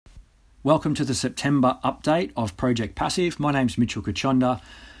Welcome to the September update of Project Passive. My name's Mitchell Kachonda.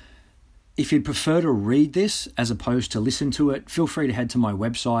 If you'd prefer to read this as opposed to listen to it, feel free to head to my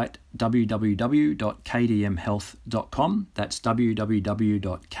website, www.kdmhealth.com. That's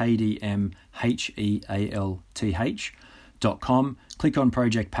www.kdmhealth.com. Click on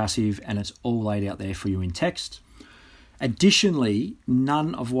Project Passive and it's all laid out there for you in text. Additionally,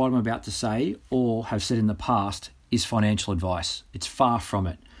 none of what I'm about to say or have said in the past is financial advice. It's far from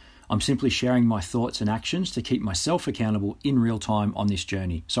it. I'm simply sharing my thoughts and actions to keep myself accountable in real time on this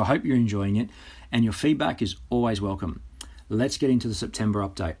journey. So I hope you're enjoying it and your feedback is always welcome. Let's get into the September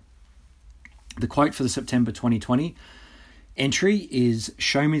update. The quote for the September 2020 entry is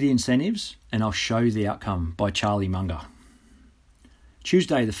 "Show me the incentives and I'll show you the outcome" by Charlie Munger.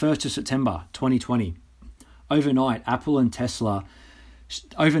 Tuesday, the 1st of September 2020. Overnight, Apple and Tesla's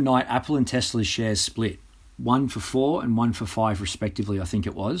shares split. 1 for 4 and 1 for 5 respectively, I think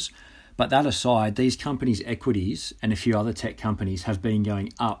it was. But that aside, these companies' equities and a few other tech companies have been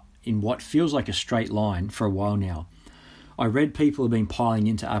going up in what feels like a straight line for a while now. I read people have been piling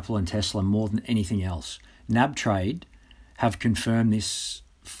into Apple and Tesla more than anything else. NAB Trade have confirmed this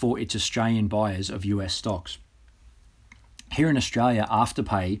for its Australian buyers of US stocks. Here in Australia,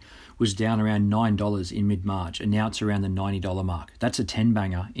 Afterpay was down around $9 in mid-March, and now it's around the $90 mark. That's a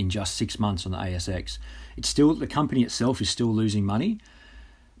 10-banger in just 6 months on the ASX. The company itself is still losing money,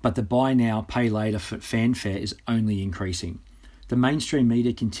 but the buy now, pay later fanfare is only increasing. The mainstream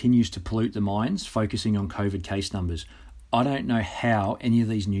media continues to pollute the minds, focusing on COVID case numbers. I don't know how any of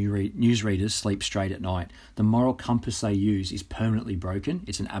these newsreaders sleep straight at night. The moral compass they use is permanently broken.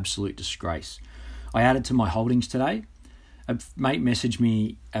 It's an absolute disgrace. I added to my holdings today. A mate messaged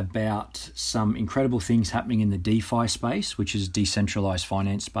me about some incredible things happening in the DeFi space, which is decentralized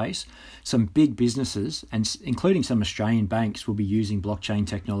finance space. Some big businesses, and including some Australian banks, will be using blockchain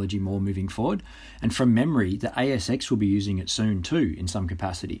technology more moving forward. And from memory, the ASX will be using it soon too, in some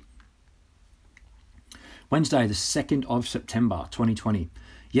capacity. Wednesday, the 2nd of September 2020.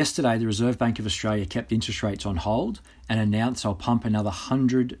 Yesterday, the Reserve Bank of Australia kept interest rates on hold and announced I'll pump another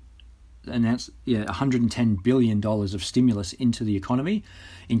 $110 billion of stimulus into the economy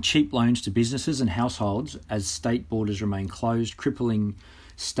in cheap loans to businesses and households as state borders remain closed, crippling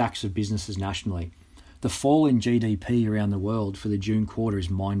stacks of businesses nationally. The fall in GDP around the world for the June quarter is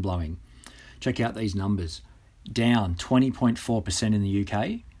mind-blowing. Check out these numbers. Down 20.4% in the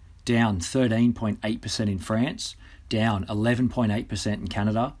UK, down 13.8% in France, down 11.8% in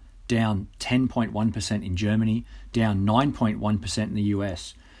Canada, down 10.1% in Germany, down 9.1% in the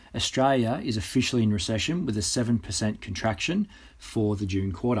US. Australia is officially in recession with a 7% contraction for the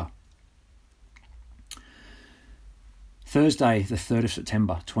June quarter. Thursday, the 3rd of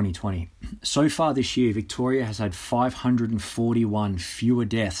September 2020. So far this year, Victoria has had 541 fewer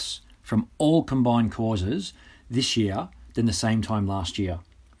deaths from all combined causes this year than the same time last year,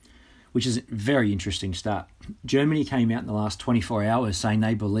 which is a very interesting stat. Germany came out in the last 24 hours saying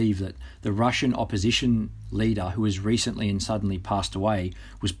they believe that the Russian opposition leader, who has recently and suddenly passed away,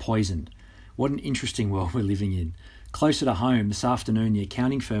 was poisoned. What an interesting world we're living in. Closer to home, this afternoon, the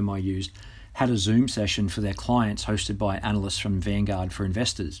accounting firm I used had a Zoom session for their clients hosted by analysts from Vanguard for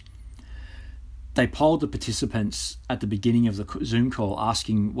Investors. They polled the participants at the beginning of the Zoom call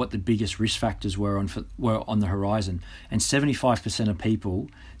asking what the biggest risk factors were on the horizon, and 75% of people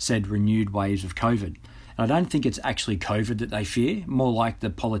said renewed waves of COVID. And I don't think it's actually COVID that they fear, more like the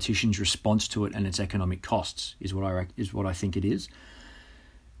politicians' response to it and its economic costs is what I think it is.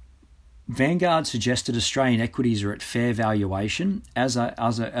 Vanguard suggested Australian equities are at fair valuation, as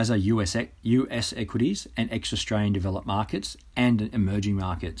are US equities and ex-Australian developed markets and emerging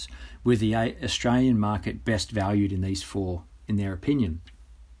markets, with the Australian market best valued in these four, in their opinion.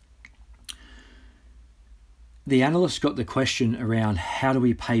 The analyst got the question around how do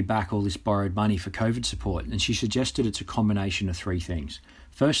we pay back all this borrowed money for COVID support, and she suggested it's a combination of three things.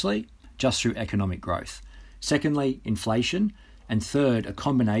 Firstly, just through economic growth. Secondly, inflation. And third, a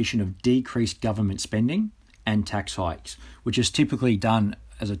combination of decreased government spending and tax hikes, which is typically done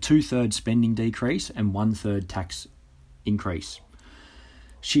as a 2/3 spending decrease and 1/3 tax increase.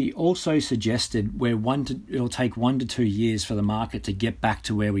 She also suggested it'll take 1 to 2 years for the market to get back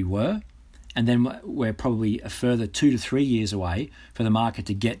to where we were, and then we're probably a further 2 to 3 years away for the market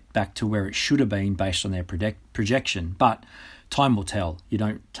to get back to where it should have been based on their projection. But time will tell. You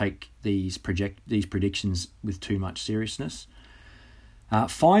don't take these predictions with too much seriousness.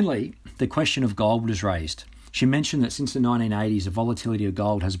 Finally, the question of gold was raised. She mentioned that since the 1980s, the volatility of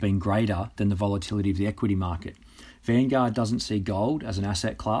gold has been greater than the volatility of the equity market. Vanguard doesn't see gold as an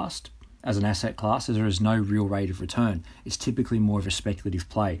asset class, as there is no real rate of return. It's typically more of a speculative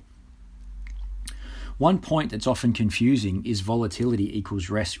play. One point that's often confusing is volatility equals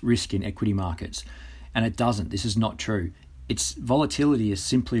risk in equity markets, and it doesn't. This is not true. Volatility is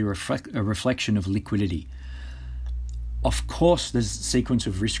simply a reflection of liquidity. Of course, there's a sequence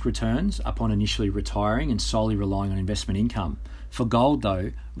of risk returns upon initially retiring and solely relying on investment income. For gold,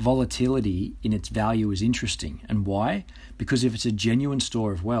 though, volatility in its value is interesting. And why? Because if it's a genuine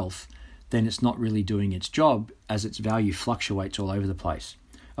store of wealth, then it's not really doing its job, as its value fluctuates all over the place.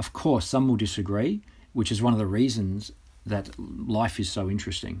 Of course, some will disagree, which is one of the reasons that life is so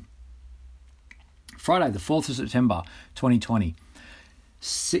interesting. Friday, the 4th of September 2020,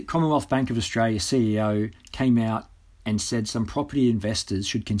 Commonwealth Bank of Australia CEO came out and said some property investors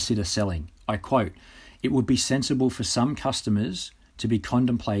should consider selling. I quote, "It would be sensible for some customers to be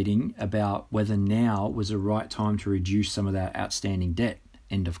contemplating about whether now was the right time to reduce some of their outstanding debt."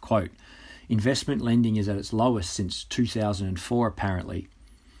 End of quote. Investment lending is at its lowest since 2004, apparently.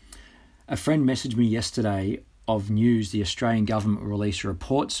 A friend messaged me yesterday of news the Australian government will release a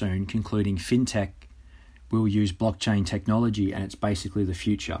report soon concluding fintech will use blockchain technology and it's basically the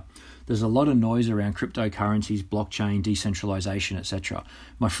future. There's a lot of noise around cryptocurrencies, blockchain, decentralization, etc.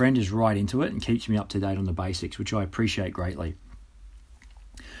 My friend is right into it and keeps me up to date on the basics, which I appreciate greatly.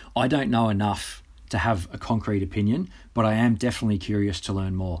 I don't know enough to have a concrete opinion, but I am definitely curious to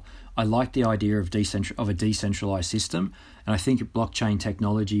learn more. I like the idea of a decentralized system, and I think blockchain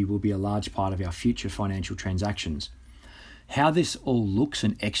technology will be a large part of our future financial transactions. How this all looks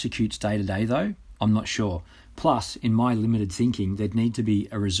and executes day to day, though, I'm not sure. Plus, in my limited thinking, there'd need to be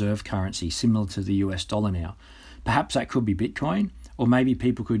a reserve currency similar to the US dollar now. Perhaps that could be Bitcoin, or maybe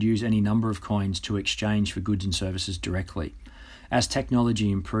people could use any number of coins to exchange for goods and services directly. As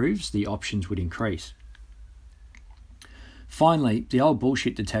technology improves, the options would increase. Finally, the old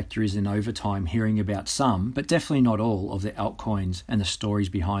bullshit detector is in overtime hearing about some, but definitely not all, of the altcoins and the stories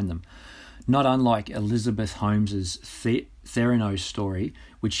behind them. Not unlike Elizabeth Holmes's Theranos story,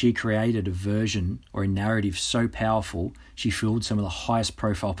 which she created a version or a narrative so powerful, she fooled some of the highest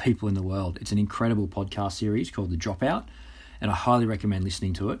profile people in the world. It's an incredible podcast series called The Dropout, and I highly recommend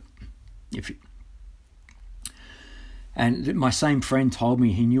listening to it. And my same friend told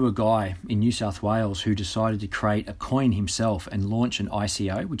me he knew a guy in New South Wales who decided to create a coin himself and launch an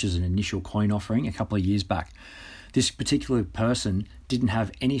ICO, which is an initial coin offering, a couple of years back. This particular person didn't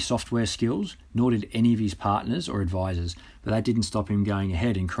have any software skills, nor did any of his partners or advisors, but that didn't stop him going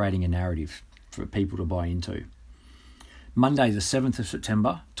ahead and creating a narrative for people to buy into. Monday, the 7th of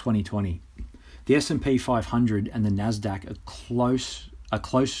September, 2020. The S&P 500 and the Nasdaq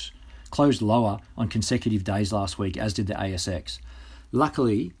closed lower on consecutive days last week, as did the ASX.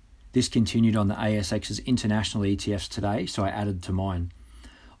 Luckily, this continued on the ASX's international ETFs today, so I added to mine.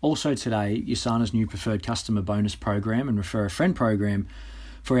 Also today, Usana's new preferred customer bonus program and refer a friend program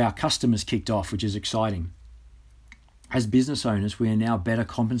for our customers kicked off, which is exciting. As business owners, we are now better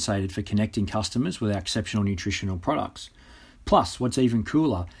compensated for connecting customers with our exceptional nutritional products. Plus, what's even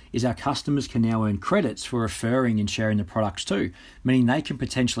cooler is our customers can now earn credits for referring and sharing the products too, meaning they can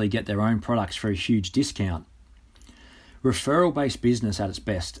potentially get their own products for a huge discount. Referral-based business at its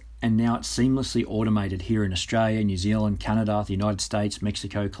best, and now it's seamlessly automated here in Australia, New Zealand, Canada, the United States,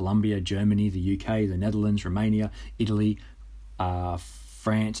 Mexico, Colombia, Germany, the UK, the Netherlands, Romania, Italy,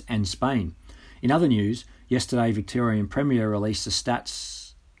 France and Spain. In other news, yesterday Victorian Premier released the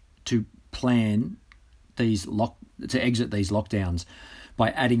stats to plan to exit these lockdowns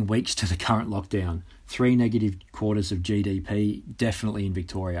by adding weeks to the current lockdown. 3 negative quarters of GDP definitely in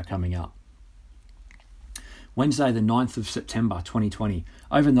Victoria coming up. Wednesday, the 9th of September 2020.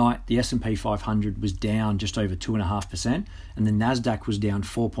 Overnight, the S&P 500 was down just over 2.5% and the Nasdaq was down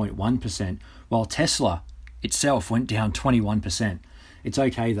 4.1%, while Tesla itself went down 21%. It's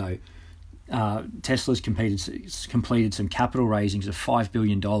okay though. Tesla's completed some capital raisings of $5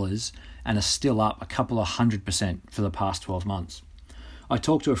 billion and are still up a couple of 100% for the past 12 months. I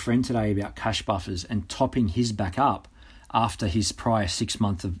talked to a friend today about cash buffers and topping his back up after his prior 6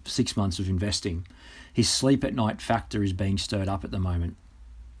 months of investing. His sleep at night factor is being stirred up at the moment.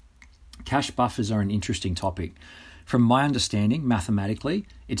 Cash buffers are an interesting topic. From my understanding, mathematically,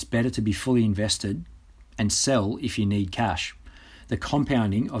 it's better to be fully invested and sell if you need cash. The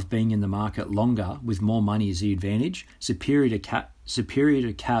compounding of being in the market longer with more money is the advantage, superior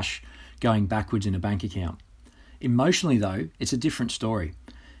to cash going backwards in a bank account. Emotionally though, it's a different story.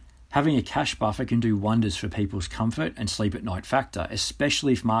 Having a cash buffer can do wonders for people's comfort and sleep at night factor,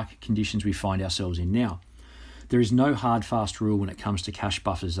 especially if market conditions we find ourselves in now. There is no hard fast rule when it comes to cash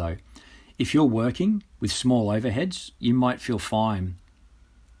buffers though. If you're working with small overheads, you might feel fine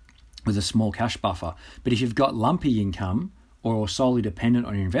with a small cash buffer, but if you've got lumpy income or solely dependent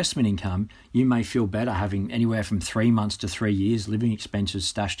on your investment income, you may feel better having anywhere from 3 months to 3 years living expenses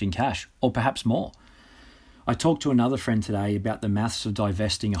stashed in cash, or perhaps more. I talked to another friend today about the maths of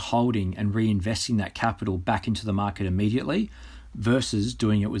divesting a holding and reinvesting that capital back into the market immediately versus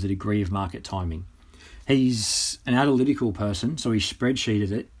doing it with a degree of market timing. He's an analytical person, so he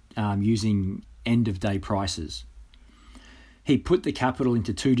spreadsheeted it using end-of-day prices. He put the capital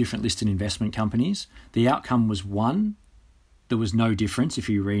into 2 different listed investment companies. The outcome was one, there was no difference if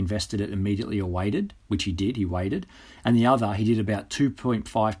he reinvested it immediately or waited, which he did, he waited. And the other, he did about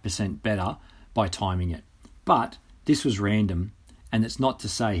 2.5% better by timing it. But this was random, and it's not to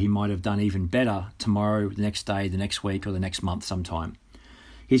say he might have done even better tomorrow, the next day, the next week, or the next month sometime.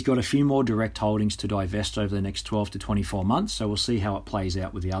 He's got a few more direct holdings to divest over the next 12 to 24 months, so we'll see how it plays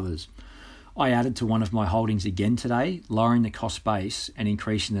out with the others. I added to one of my holdings again today, lowering the cost base and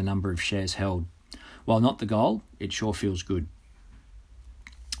increasing the number of shares held. While not the goal, it sure feels good.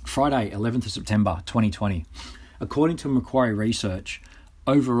 Friday, 11th of September 2020. According to Macquarie Research,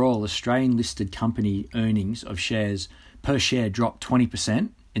 overall Australian listed company earnings of shares per share dropped 20%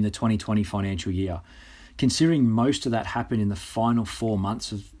 in the 2020 financial year. Considering most of that happened in the final 4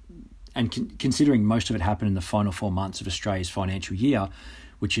 months of Australia's financial year,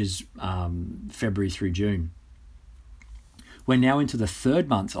 which is February through June. We're now into the 3rd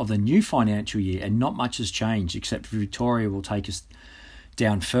month of the new financial year, and not much has changed, except Victoria will take us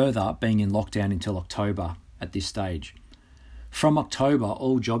down further, being in lockdown until October at this stage. From October,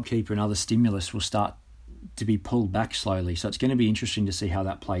 all JobKeeper and other stimulus will start to be pulled back slowly, so it's going to be interesting to see how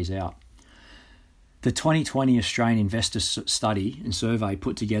that plays out. The 2020 Australian Investor Study and Survey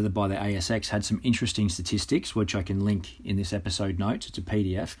put together by the ASX had some interesting statistics, which I can link in this episode notes. It's a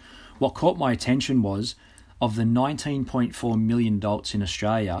PDF. What caught my attention was, of the 19.4 million adults in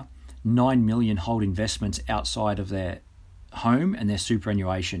Australia, 9 million hold investments outside of their home and their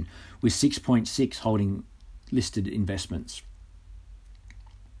superannuation, with 6.6 holding listed investments.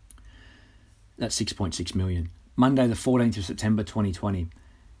 That's 6.6 million. Monday, the 14th of September 2020.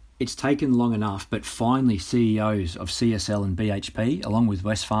 It's taken long enough, but finally CEOs of CSL and BHP, along with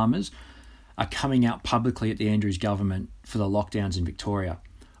Wesfarmers, are coming out publicly at the Andrews government for the lockdowns in Victoria.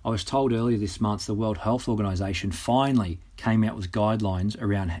 I was told earlier this month the World Health Organization finally came out with guidelines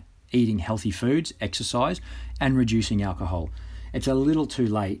around eating healthy foods, exercise, and reducing alcohol. It's a little too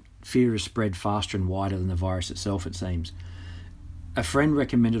late. Fear has spread faster and wider than the virus itself, it seems. A friend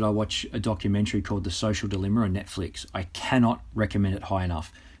recommended I watch a documentary called The Social Dilemma on Netflix. I cannot recommend it high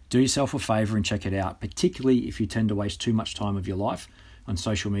enough. Do yourself a favour and check it out, particularly if you tend to waste too much time of your life on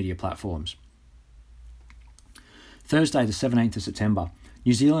social media platforms. Thursday, the 17th of September.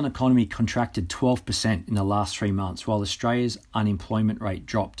 New Zealand economy contracted 12% in the last 3 months, while Australia's unemployment rate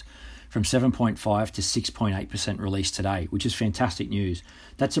dropped from 7.5 to 6.8% released today, which is fantastic news.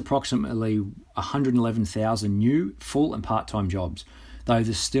 That's approximately 111,000 new full and part-time jobs, though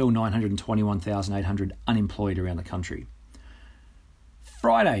there's still 921,800 unemployed around the country.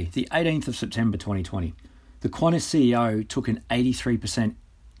 Friday, the 18th of September 2020. The Qantas CEO took an 83%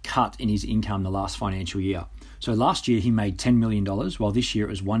 cut in his income the last financial year. So last year he made $10 million, while this year it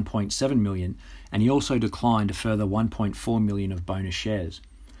was $1.7 million, and he also declined a further $1.4 million of bonus shares.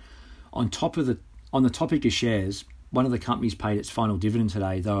 On the topic of shares, one of the companies paid its final dividend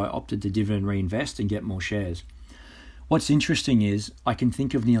today, though I opted to dividend reinvest and get more shares. What's interesting is I can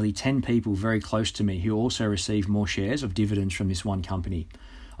think of nearly 10 people very close to me who also receive more shares of dividends from this one company.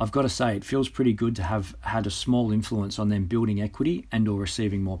 I've got to say, it feels pretty good to have had a small influence on them building equity and or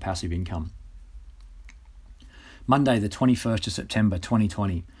receiving more passive income. Monday, the 21st of September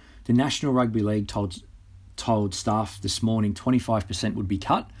 2020. The National Rugby League told staff this morning 25% would be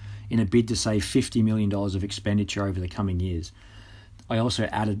cut in a bid to save $50 million of expenditure over the coming years. I also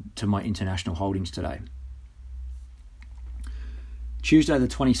added to my international holdings today. Tuesday, the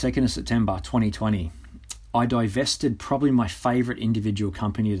 22nd of September 2020. I divested probably my favourite individual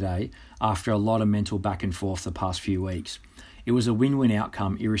company today after a lot of mental back and forth the past few weeks. It was a win-win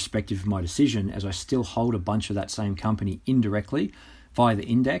outcome irrespective of my decision, as I still hold a bunch of that same company indirectly via the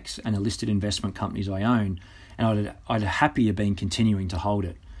index and the listed investment companies I own, and I'd happier been continuing to hold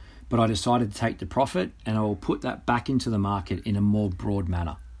it. But I decided to take the profit, and I will put that back into the market in a more broad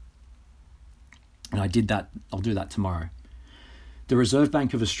manner. And I did that. I'll do that tomorrow. The Reserve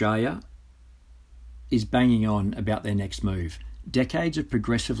Bank of Australia is banging on about their next move. Decades of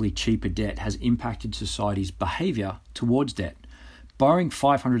progressively cheaper debt has impacted society's behaviour towards debt. Borrowing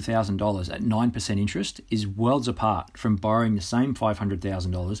 $500,000 at 9% interest is worlds apart from borrowing the same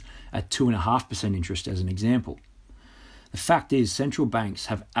 $500,000 at 2.5% interest as an example. The fact is, central banks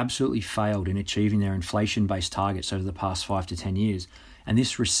have absolutely failed in achieving their inflation-based targets over the past 5 to 10 years, and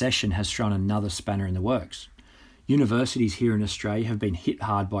this recession has thrown another spanner in the works. Universities here in Australia have been hit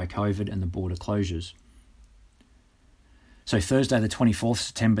hard by COVID and the border closures. So Thursday the 24th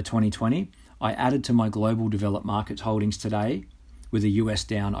September 2020, I added to my global developed markets holdings today, with the US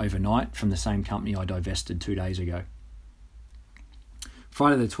down overnight from the same company I divested 2 days ago.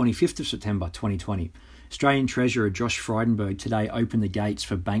 Friday the 25th of September 2020, Australian Treasurer Josh Frydenberg today opened the gates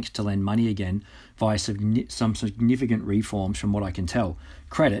for banks to lend money again via some significant reforms from what I can tell.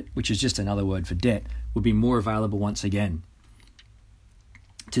 Credit, which is just another word for debt, will be more available once again.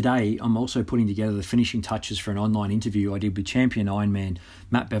 Today, I'm also putting together the finishing touches for an online interview I did with champion Ironman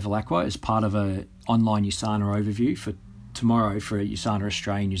Matt Bevilacqua as part of an online USANA overview for tomorrow for USANA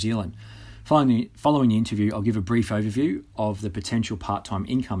Australia and New Zealand. Following the interview, I'll give a brief overview of the potential part-time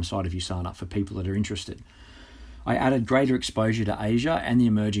income side of USANA for people that are interested. I added greater exposure to Asia and the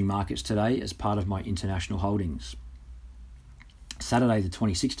emerging markets today as part of my international holdings. Saturday, the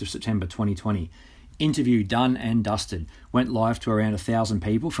 26th of September 2020, interview done and dusted. Went live to around 1,000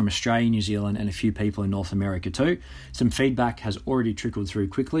 people from Australia, New Zealand, and a few people in North America too. Some feedback has already trickled through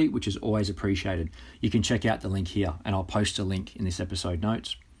quickly, which is always appreciated. You can check out the link here, and I'll post a link in this episode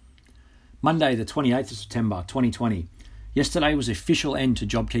notes. Monday, the 28th of September 2020. Yesterday was the official end to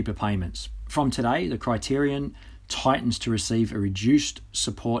JobKeeper payments. From today, the criterion tightens to receive a reduced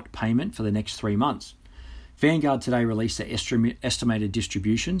support payment for the next 3 months. Vanguard today released their estimated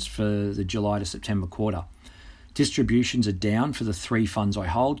distributions for the July to September quarter. Distributions are down for the 3 funds I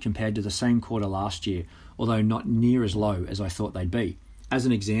hold compared to the same quarter last year, although not near as low as I thought they'd be. As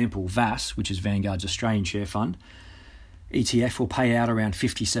an example, VAS, which is Vanguard's Australian share fund, ETF will pay out around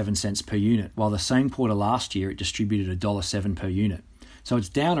 57 cents per unit, while the same quarter last year it distributed $1.07 per unit. So it's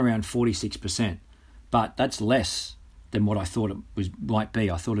down around 46%, but that's less than what I thought it might be.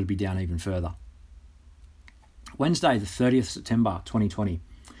 I thought it'd be down even further. Wednesday, the 30th September 2020.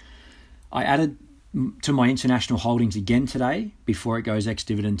 I added to my international holdings again today before it goes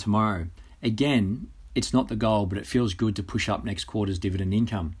ex-dividend tomorrow. Again, it's not the goal, but it feels good to push up next quarter's dividend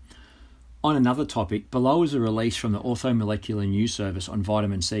income. On another topic, below is a release from the Orthomolecular News Service on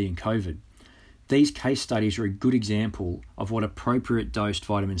vitamin C and COVID. These case studies are a good example of what appropriate dosed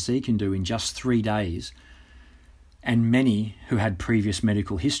vitamin C can do in just 3 days, and many who had previous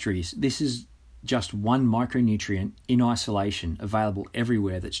medical histories. This is just one micronutrient in isolation, available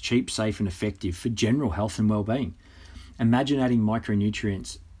everywhere, that's cheap, safe and effective for general health and well-being. Imagine adding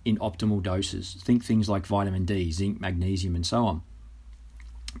micronutrients in optimal doses. Think things like vitamin D, zinc, magnesium and so on.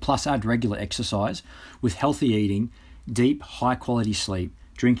 Plus add regular exercise with healthy eating, deep, high-quality sleep,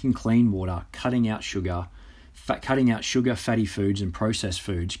 drinking clean water, cutting out sugar, fatty foods and processed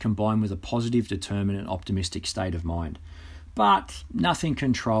foods, combined with a positive, determined and optimistic state of mind. But nothing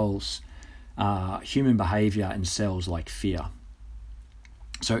controls human behavior and cells like fear.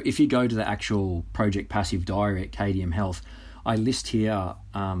 So if you go to the actual Project Passive diary at KDM Health, I list here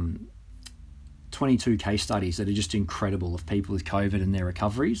 22 case studies that are just incredible of people with COVID and their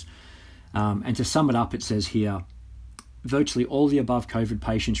recoveries. And to sum it up, it says here, virtually all the above COVID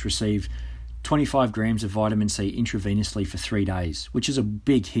patients received 25 grams of vitamin C intravenously for 3 days, which is a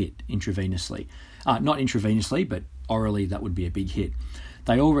big hit intravenously. Not intravenously, but orally that would be a big hit.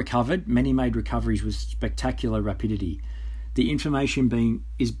 They all recovered. Many made recoveries with spectacular rapidity. This information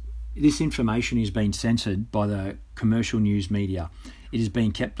is being censored by the commercial news media. It is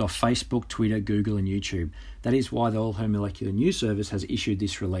being kept off Facebook, Twitter, Google and YouTube. That is why the Orthomolecular News Service has issued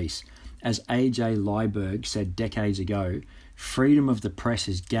this release. As A.J. Lyberg said decades ago, freedom of the press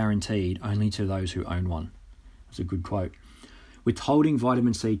is guaranteed only to those who own one. That's a good quote. Withholding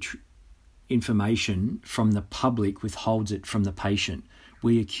vitamin C information from the public withholds it from the patient.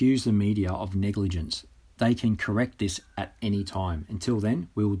 We accuse the media of negligence. They can correct this at any time. Until then,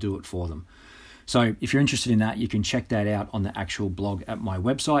 we will do it for them. So if you're interested in that, you can check that out on the actual blog at my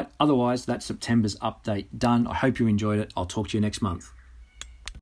website. Otherwise, that's September's update done. I hope you enjoyed it. I'll talk to you next month.